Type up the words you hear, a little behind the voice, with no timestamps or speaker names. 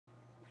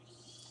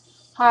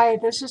Hi,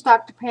 this is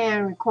Dr.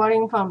 Pan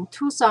recording from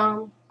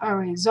Tucson,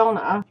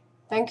 Arizona.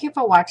 Thank you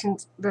for watching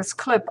this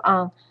clip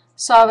on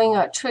solving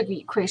a trig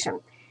equation.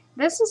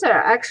 This is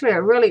actually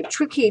a really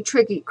tricky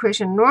trig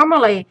equation.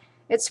 Normally,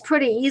 it's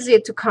pretty easy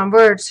to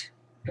convert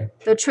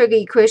the trig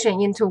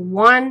equation into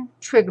one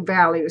trig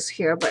values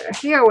here, but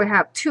here we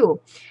have two.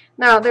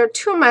 Now, there are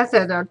two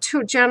methods or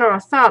two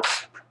general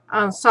thoughts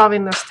on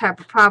solving this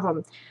type of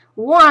problem.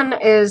 One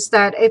is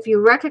that if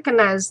you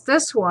recognize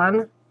this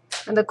one,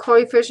 and the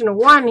coefficient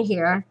 1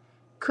 here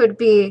could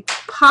be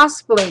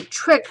possibly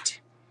tricked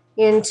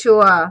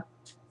into a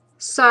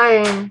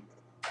sine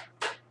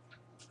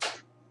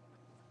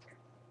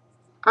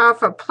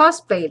alpha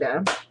plus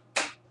beta.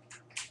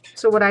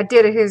 So what I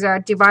did is I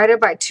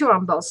divided by 2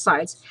 on both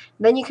sides.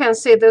 Then you can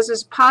see this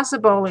is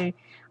possibly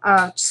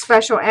a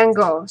special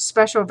angle,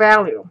 special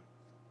value.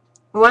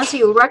 Once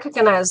you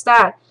recognize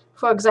that,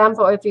 for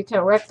example, if you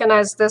can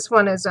recognize this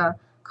one as a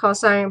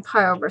cosine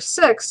pi over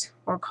 6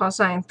 or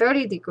cosine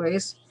 30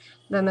 degrees,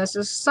 then this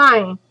is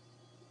sine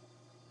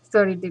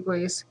 30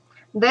 degrees.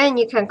 Then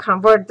you can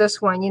convert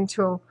this one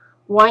into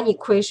one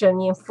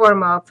equation in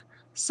form of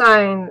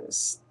sine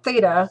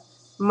theta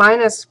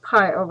minus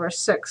pi over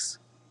 6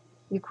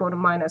 equal to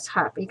minus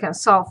half. You can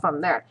solve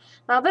from there.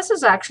 Now this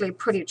is actually a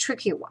pretty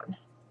tricky one.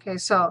 Okay,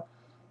 so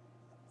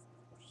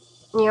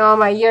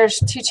my years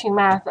teaching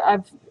math,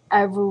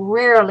 I've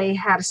rarely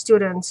had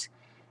students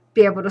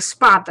be able to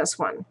spot this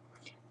one.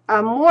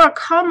 A more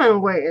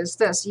common way is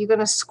this. You're going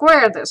to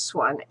square this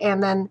one,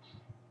 and then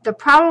the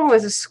problem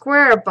with the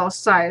square both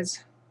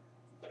sides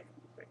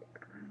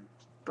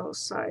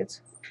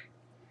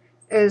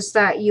is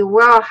that you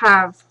will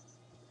have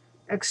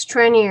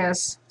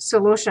extraneous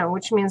solution,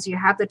 which means you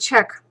have to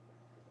check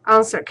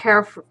answer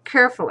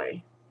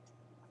carefully.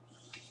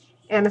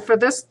 And for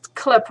this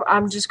clip,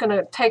 I'm just going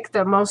to take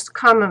the most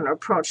common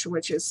approach,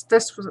 which is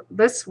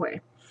this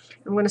way.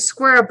 I'm going to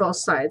square both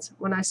sides.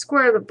 When I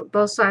square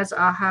both sides,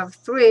 I'll have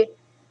 3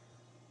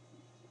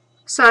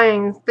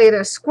 sine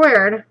theta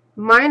squared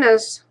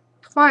minus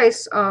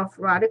twice of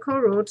radical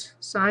root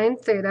sine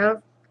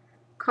theta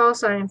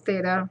cosine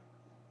theta,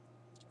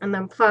 and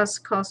then plus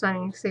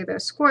cosine theta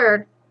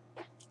squared.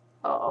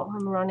 Uh-oh,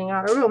 I'm running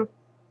out of room.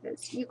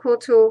 It's equal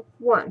to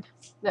 1.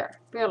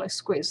 There, barely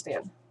squeezed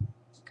in.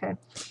 Okay.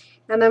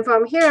 And then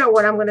from here,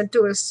 what I'm going to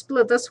do is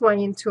split this one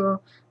into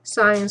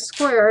sine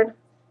squared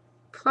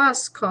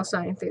plus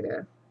cosine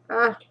theta.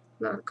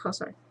 Not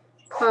cosine.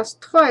 Plus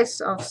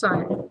twice of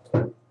sine.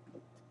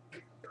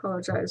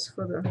 Apologize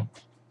for the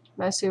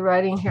messy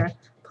writing here.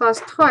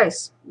 Plus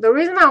twice. The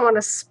reason I want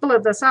to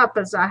split this up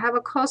is I have a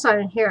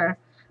cosine here.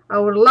 I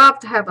would love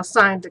to have a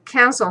sine to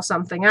cancel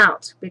something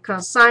out,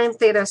 because sine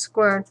theta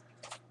squared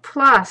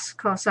plus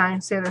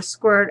cosine theta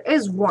squared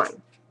is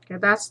 1. Okay,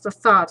 that's the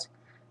thought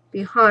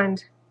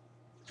behind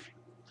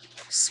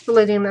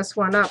splitting this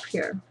one up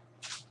here.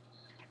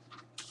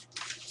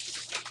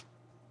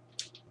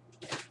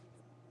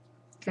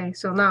 Okay,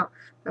 so now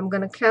I'm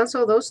going to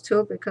cancel those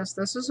two, because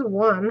this is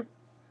 1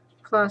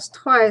 plus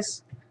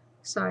twice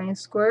sine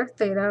squared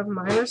theta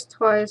minus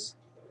twice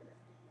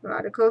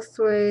radical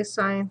 3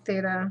 sine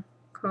theta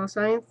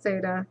cosine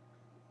theta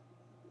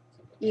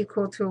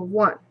equal to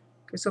 1.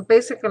 Okay, so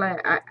basically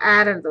I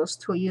added those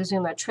two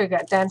using the trig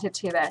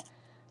identity that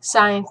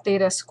sine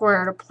theta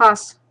squared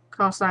plus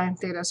cosine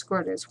theta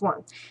squared is 1.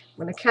 I'm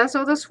going to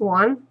cancel this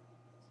 1.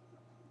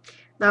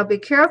 Now be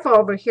careful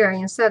over here.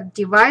 Instead of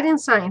dividing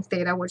sine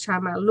theta, which I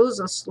might lose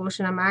a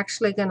solution, I'm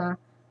actually going to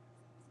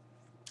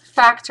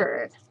factor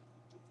it.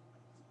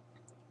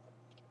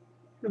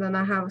 And then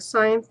I have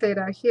sine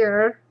theta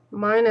here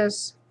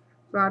minus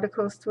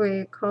radical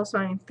 3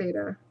 cosine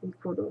theta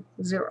equal to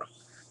 0.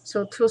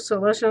 So two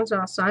solutions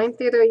are sine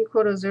theta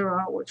equal to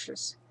 0, which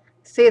is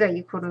theta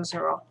equal to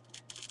 0.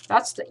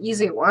 That's the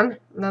easy one.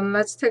 And then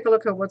let's take a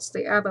look at what's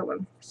the other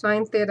one.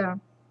 Sine theta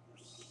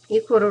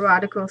equal to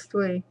radical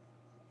 3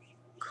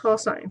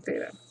 cosine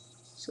theta.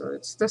 So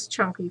it's this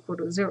chunk equal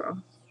to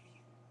 0.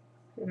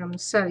 I'm going to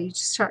set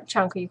each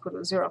chunk equal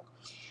to 0.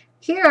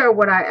 Here,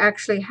 what I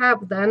actually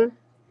have then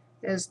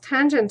is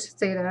tangent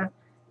theta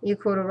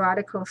equal to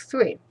radical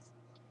 3.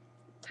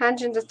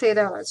 Tangent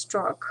theta, let's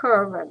draw a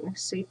curve and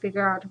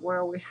figure out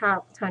where we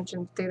have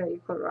tangent theta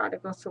equal to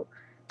radical 3.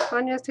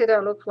 Tangent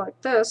theta looks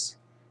like this.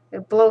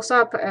 It blows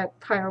up at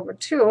pi over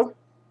 2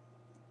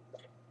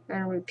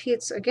 and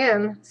repeats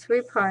again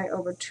 3 pi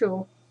over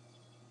 2.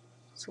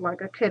 So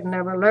like a kid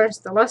never learns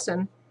the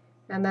lesson.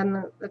 And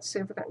then let's see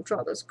if I can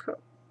draw this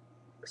curve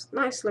as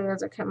nicely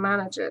as I can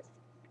manage it.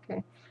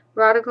 Okay,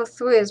 radical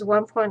 3 is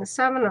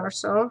 1.7 or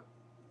so.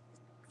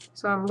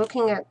 So I'm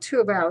looking at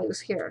two values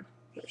here.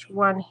 There's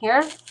 1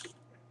 here,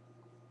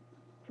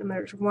 and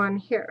there's 1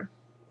 here.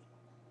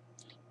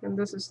 And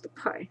this is the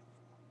pi.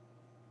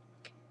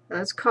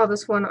 Let's call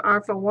this one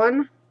alpha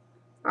 1,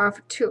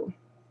 alpha 2.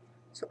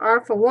 So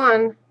alpha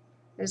 1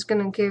 is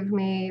going to give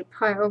me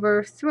pi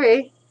over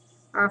 3.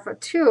 Alpha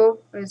 2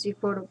 is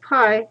equal to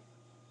pi,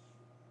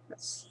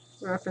 that's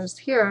referenced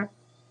here,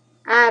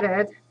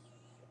 added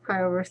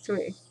pi over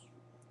 3.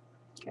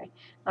 Okay.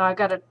 Now I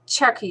got to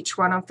check each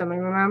one of them.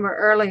 And remember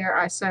earlier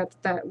I said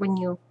that when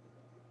you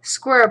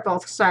square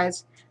both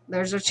sides,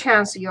 there's a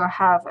chance you'll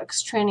have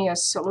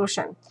extraneous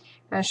solution.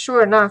 And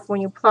sure enough, when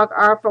you plug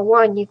r for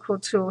 1 equal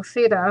to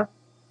theta,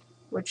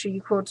 which is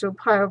equal to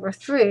pi over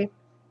 3,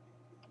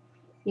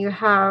 you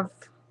have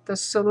the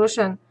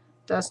solution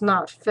does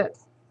not fit.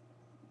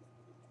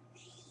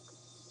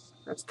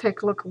 Let's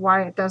take a look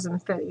why it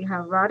doesn't fit. You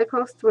have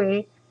radical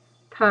 3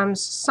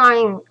 times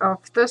sine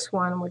of this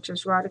one, which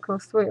is radical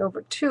 3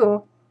 over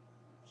 2,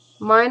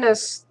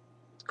 minus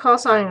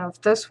cosine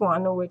of this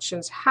one, which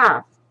is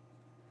half.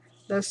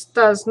 This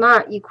does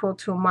not equal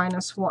to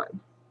minus 1.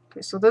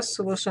 Okay, so this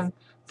solution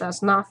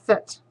does not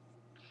fit.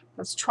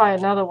 Let's try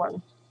another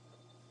one.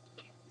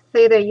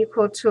 Theta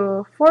equal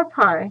to 4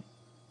 pi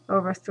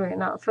over 3.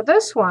 Now for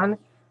this one,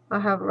 I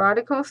have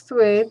radical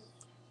 3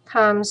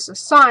 times the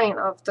sine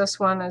of this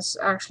one is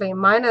actually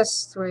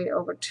minus 3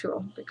 over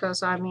 2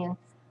 because I'm in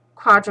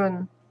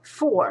quadrant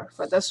 4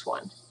 for this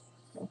one.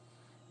 Okay.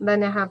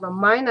 Then I have a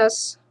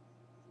minus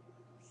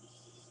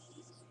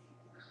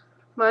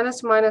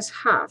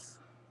half.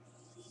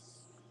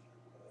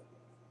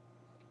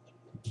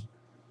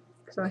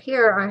 So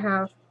here I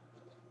have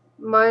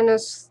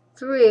minus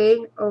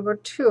 3 over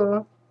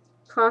 2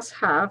 plus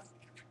half,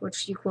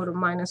 which equal to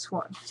minus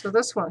 1. So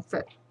this one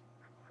fit.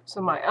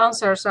 So my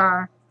answers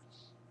are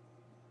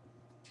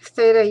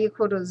theta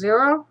equal to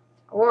 0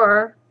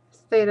 or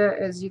theta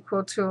is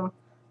equal to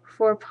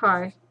 4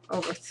 pi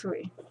over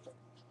 3.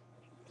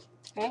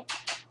 Okay.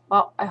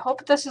 Well, I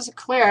hope this is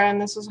clear,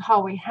 and this is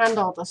how we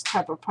handle this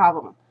type of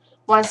problem.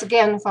 Once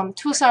again, from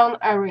Tucson,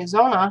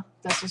 Arizona,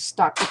 this is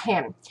Dr.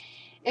 Pan.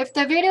 If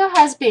the video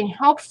has been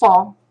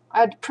helpful,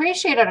 I'd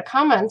appreciate a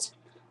comment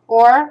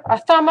or a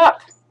thumb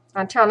up.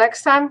 Until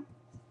next time,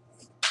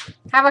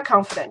 have a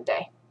confident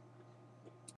day.